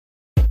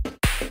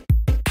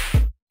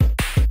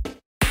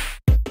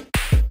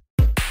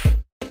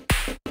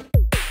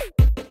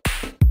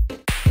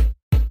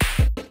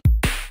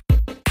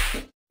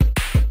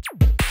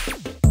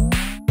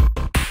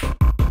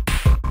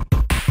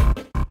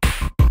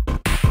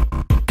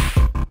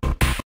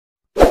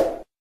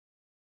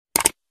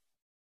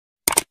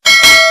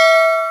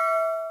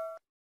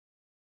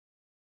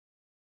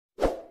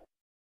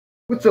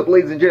What's up,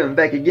 ladies and gentlemen,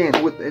 back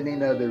again with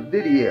another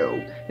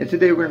video, and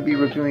today we're going to be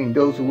reviewing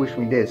Those Who Wish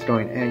Me Dead,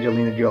 starring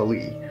Angelina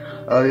Jolie.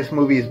 This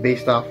movie is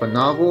based off a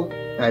novel.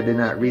 I did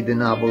not read the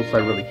novel, so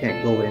I really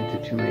can't go into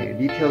too many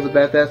details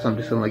about that, so I'm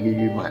just going to give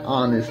you my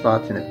honest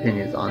thoughts and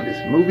opinions on this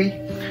movie.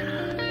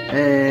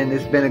 And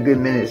it's been a good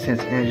minute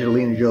since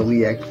Angelina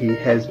Jolie actually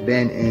has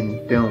been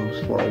in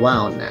films for a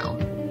while now.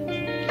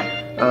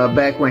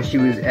 Back when she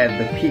was at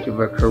the peak of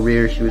her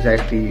career, she was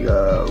actually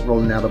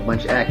rolling out a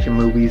bunch of action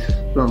movies,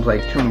 films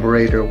like Tomb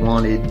Raider,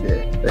 Wanted,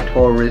 The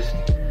Tourist,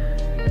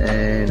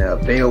 and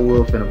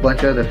Beowulf, and a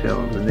bunch of other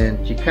films. And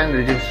then she kind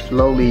of just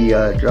slowly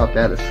dropped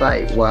out of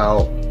sight,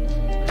 while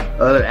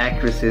other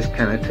actresses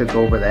kind of took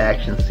over the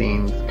action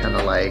scenes, kind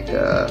of like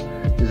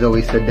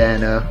Zoe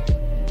Saldana,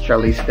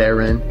 Charlize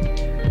Theron,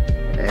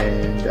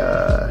 and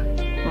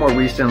more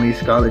recently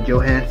Scarlett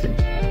Johansson.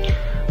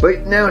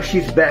 But now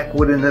she's back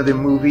with another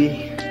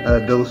movie,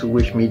 Those Who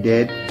Wish Me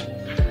Dead,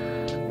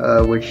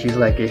 where she's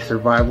like a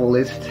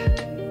survivalist,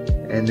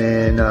 and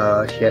then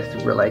she has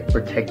to like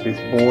protect this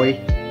boy.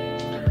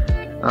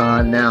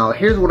 Now,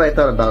 here's what I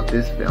thought about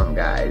this film,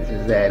 guys,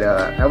 is that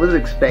I was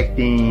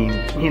expecting,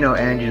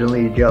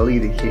 Angelina Jolie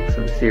to kick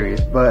some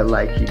serious butt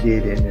like she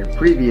did in her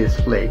previous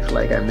flicks,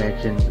 like I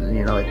mentioned,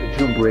 like the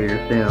Tomb Raider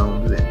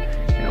films,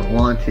 and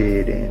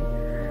Wanted, and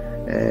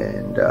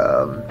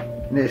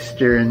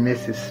Mr. and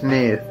Mrs.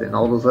 Smith, and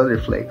all those other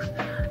flicks.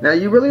 Now,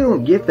 you really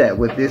don't get that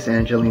with this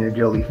Angelina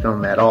Jolie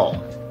film at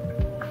all.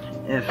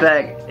 In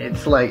fact,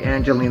 it's like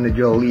Angelina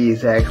Jolie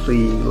is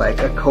actually like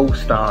a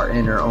co-star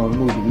in her own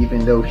movie,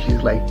 even though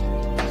she's like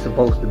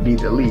supposed to be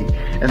the lead.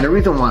 And the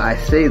reason why I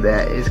say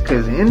that is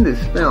because in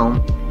this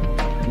film,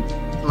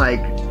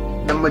 like,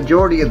 the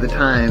majority of the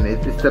time,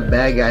 it's the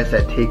bad guys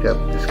that take up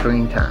the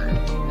screen time.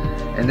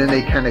 And then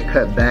they kind of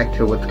cut back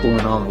to what's going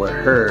on with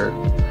her.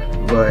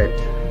 But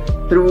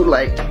through,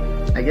 like,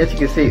 I guess you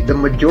could say the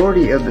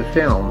majority of the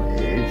film,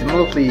 it's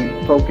mostly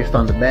focused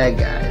on the bad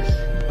guys,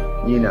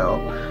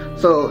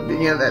 So,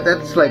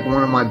 that's like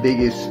one of my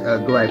biggest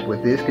gripes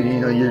with this, because,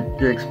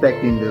 you're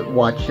expecting to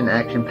watch an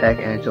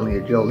action-packed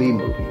Angelina Jolie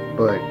movie,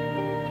 but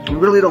you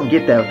really don't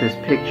get that with this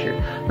picture.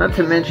 Not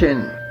to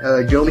mention,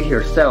 Jolie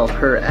herself,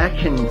 her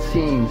action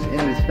scenes in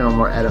this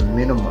film are at a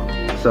minimum,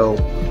 so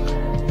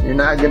you're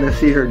not going to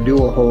see her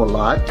do a whole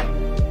lot.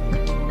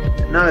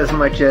 Not as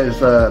much as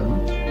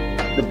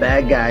the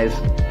bad guys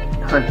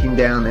hunting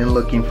down and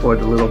looking for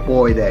the little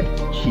boy that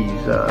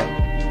she's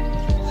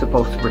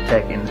supposed to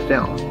protect in the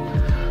film.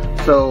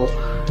 So,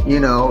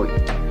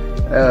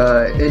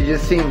 it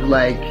just seems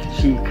like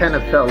she kind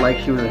of felt like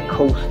she was a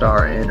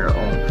co-star in her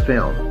own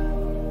film,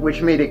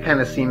 which made it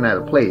kind of seem out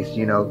of place,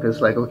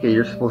 because, like, okay,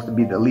 you're supposed to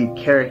be the lead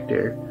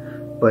character,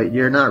 but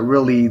you're not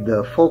really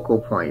the focal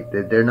point.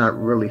 That they're not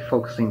really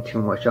focusing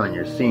too much on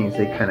your scenes.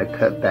 They kind of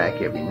cut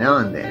back every now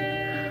and then.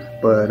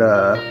 But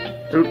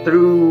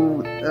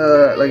through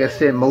like I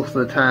said, most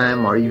of the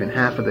time, or even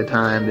half of the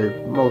time, they're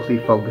mostly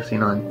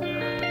focusing on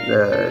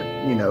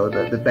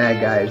the bad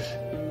guys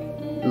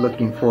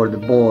looking for the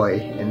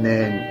boy. And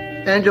then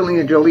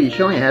Angelina Jolie,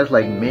 she only has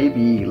like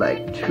maybe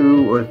like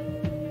two or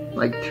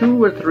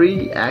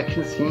three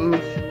action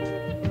scenes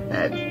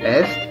at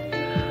best.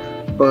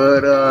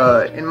 But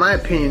in my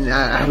opinion,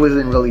 I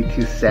wasn't really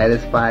too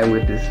satisfied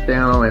with this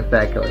film. In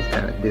fact, I was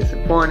kind of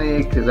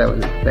disappointed because I was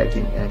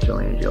expecting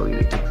Angelina Jolie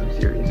to kick some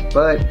serious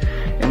butt,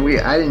 and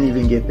I didn't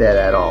even get that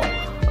at all.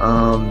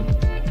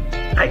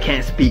 I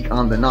can't speak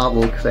on the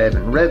novel because I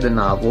haven't read the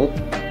novel,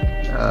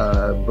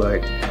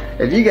 but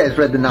if you guys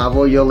read the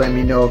novel, you'll let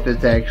me know if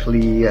it's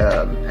actually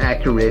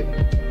accurate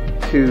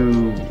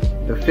to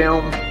the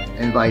film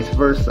and vice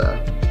versa.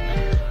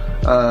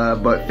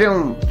 But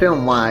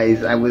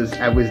film-wise, I was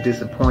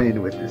disappointed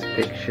with this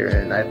picture,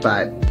 and I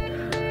thought,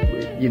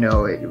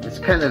 it was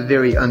kind of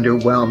very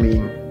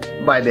underwhelming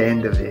by the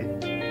end of it,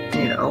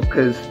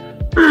 because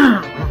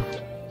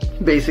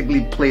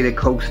basically played a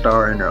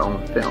co-star in her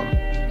own film,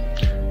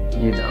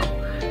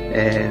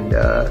 and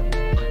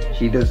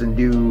she doesn't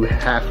do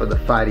half of the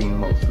fighting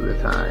most of the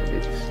time.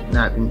 It's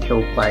not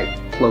until quite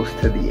close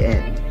to the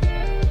end,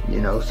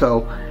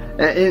 so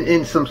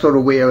in some sort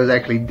of way I was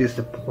actually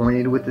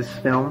disappointed with this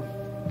film.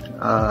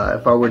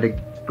 If I were to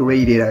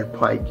grade it, I'd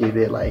probably give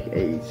it like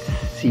a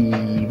C-,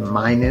 and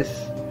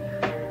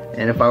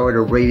if I were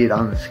to rate it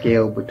on the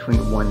scale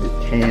between 1 to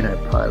 10,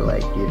 I'd probably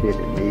give it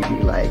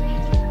maybe like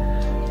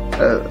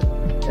a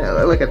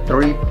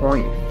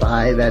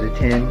 3.5 out of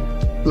 10.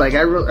 Like,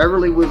 I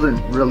really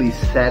wasn't really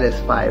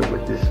satisfied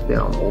with this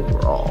film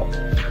overall.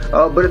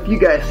 But if you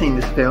guys seen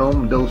this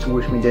film, Those Who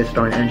Wish Me Dead,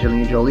 starring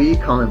Angelina Jolie,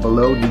 comment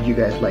below. Did you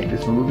guys like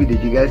this movie?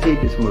 Did you guys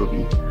hate this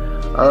movie?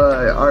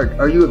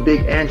 Are you a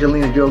big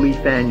Angelina Jolie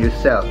fan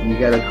yourself? You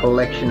got a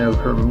collection of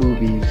her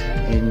movies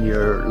in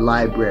your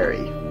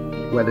library,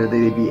 whether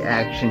they be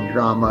action,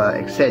 drama,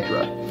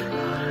 etc.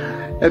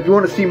 If you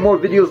want to see more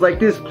videos like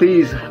this,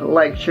 please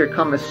like, share,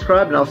 comment,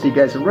 subscribe, and I'll see you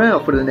guys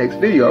around for the next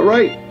video.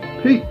 Alright?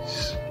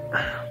 Peace.